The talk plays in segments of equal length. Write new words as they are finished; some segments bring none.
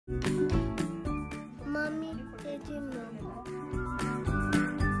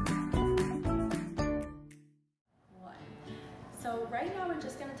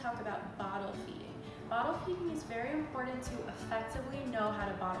talk about bottle feeding. Bottle feeding is very important to effectively know how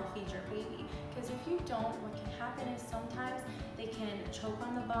to bottle feed your baby, because if you don't, what can happen is sometimes they can choke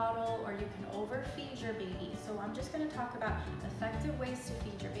on the bottle or you can overfeed your baby. So I'm just going to talk about effective ways to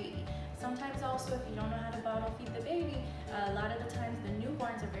feed your baby. Sometimes also, if you don't know how to bottle feed the baby, a lot of the times the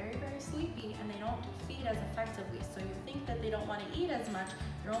newborns are very, very sleepy and they don't feed as effectively. So you think that they don't want to eat as much.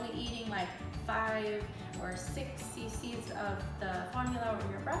 They're only eating like 5 or 6 cc's of the formula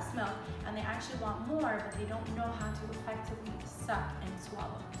or your breast milk, and they actually want more, but they don't know how to effectively suck and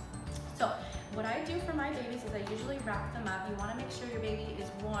swallow. So what I do for my babies is I usually wrap them up. You want to make sure your baby is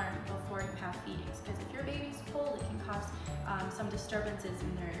warm before you have feedings, because if your baby's cold, it can cause some disturbances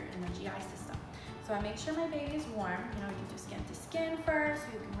in their GI system. So I make sure my baby is warm. You know, you can do skin to skin first, so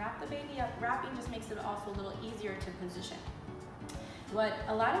you can wrap the baby up. Wrapping just makes it also a little easier to position. What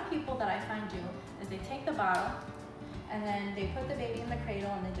a lot of people that I find do is they take the bottle and then they put the baby in the cradle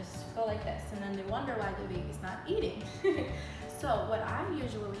and they just go like this, and then they wonder why the baby's not eating. So what I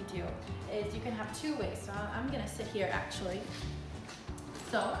usually do is, you can have 2 ways. So I'm gonna sit here actually.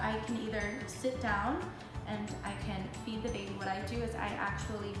 So I can either sit down and I can feed the baby. What I do is I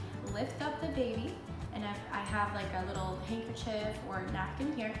actually lift up the baby, and if I have like a little handkerchief or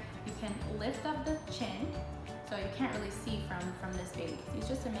napkin here, you can lift up the chin. So you can't really see from this baby because he's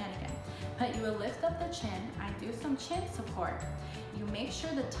just a mannequin. But you will lift up the chin. I do some chin support. You make sure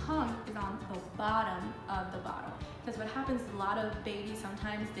the tongue is on the bottom of the bottle. Because what happens, a lot of babies,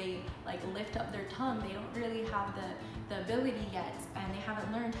 sometimes they like lift up their tongue. They don't really have the ability yet, and they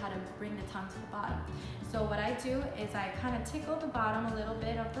haven't learned how to bring the tongue to the bottom. So what I do is I kind of tickle the bottom a little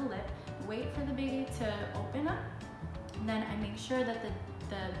bit of the lip, wait for the baby to open up, and then I make sure that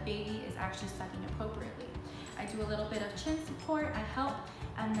the baby is actually sucking appropriately. I do a little bit of chin support, I help,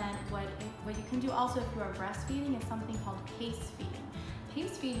 and then what you can do also if you are breastfeeding is something called pace feeding.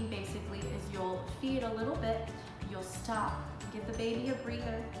 Pace feeding basically is you'll feed a little bit, you'll stop, give the baby a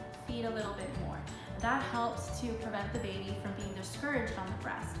breather, feed a little bit more. That helps to prevent the baby from being discouraged on the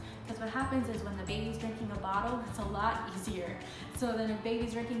breast. Because what happens is when the baby's drinking a bottle, it's a lot easier. So then if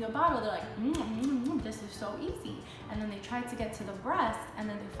baby's drinking a bottle, they're like, this is so easy. And then they try to get to the breast, and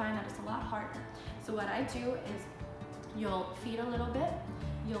then they find that it's a lot harder. So what I do is you'll feed a little bit,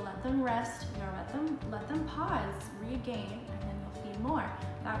 you'll let them rest, you'll let them pause, regain, and then you'll feed more.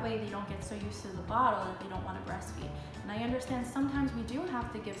 That way they don't get so used to the bottle that they don't want to breastfeed. And I understand sometimes we do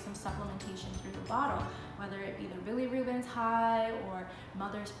have to give some supplementation through the bottle, whether it be the bilirubin's high or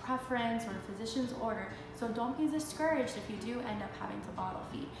mother's preference or physician's order. So don't be discouraged if you do end up having to bottle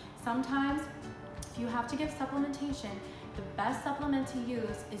feed. Sometimes if you have to give supplementation, the best supplement to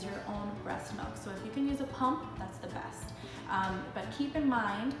use is your own breast milk. So if you can use a pump, that's the best. But keep in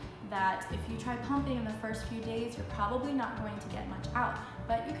mind that if you try pumping in the first few days, you're probably not going to get much out.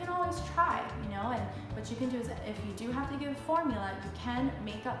 But you can always try, you know, and what you can do is if you do have to give formula, you can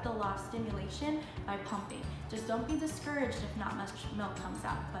make up the lost stimulation by pumping. Just don't be discouraged if not much milk comes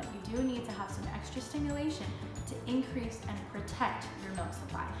out, but you do need to have some extra stimulation to increase and protect your milk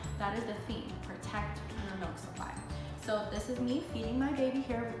supply. That is the theme, protect your milk supply. So this is me feeding my baby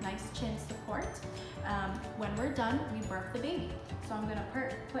here with nice chin support. When we're done, we burp the baby. So I'm gonna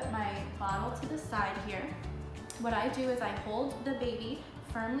put my bottle to the side here. What I do is I hold the baby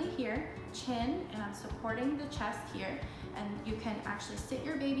firmly here, chin, and I'm supporting the chest here. And you can actually sit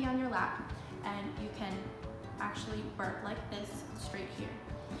your baby on your lap, and you can actually burp like this straight here.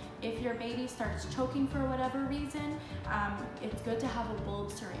 If your baby starts choking for whatever reason, it's good to have a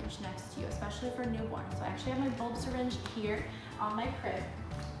bulb syringe next to you, especially for newborns. So I actually have my bulb syringe here on my crib.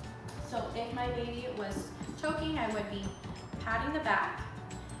 So if my baby was choking, I would be patting the back,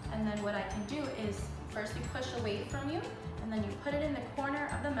 and then what I can do is first you push away from you, and then you put it in the corner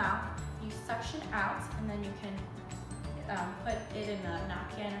of the mouth, you suction out, and then you can put it in a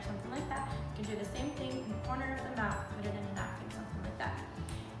napkin or something like that. You can do the same thing in the corner of the mouth, put it in a napkin, something like that.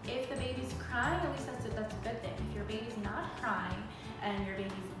 If the baby's crying, at least that's a good thing. If your baby's not crying and your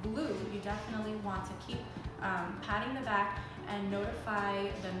baby's blue, you definitely want to keep patting the back and notify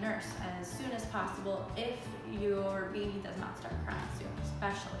the nurse as soon as possible if your baby does not start crying soon,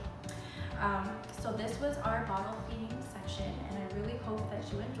 especially. So this was our bottle feeding section, and I really hope that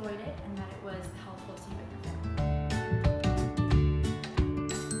you enjoyed it and that it was helpful to you and your family.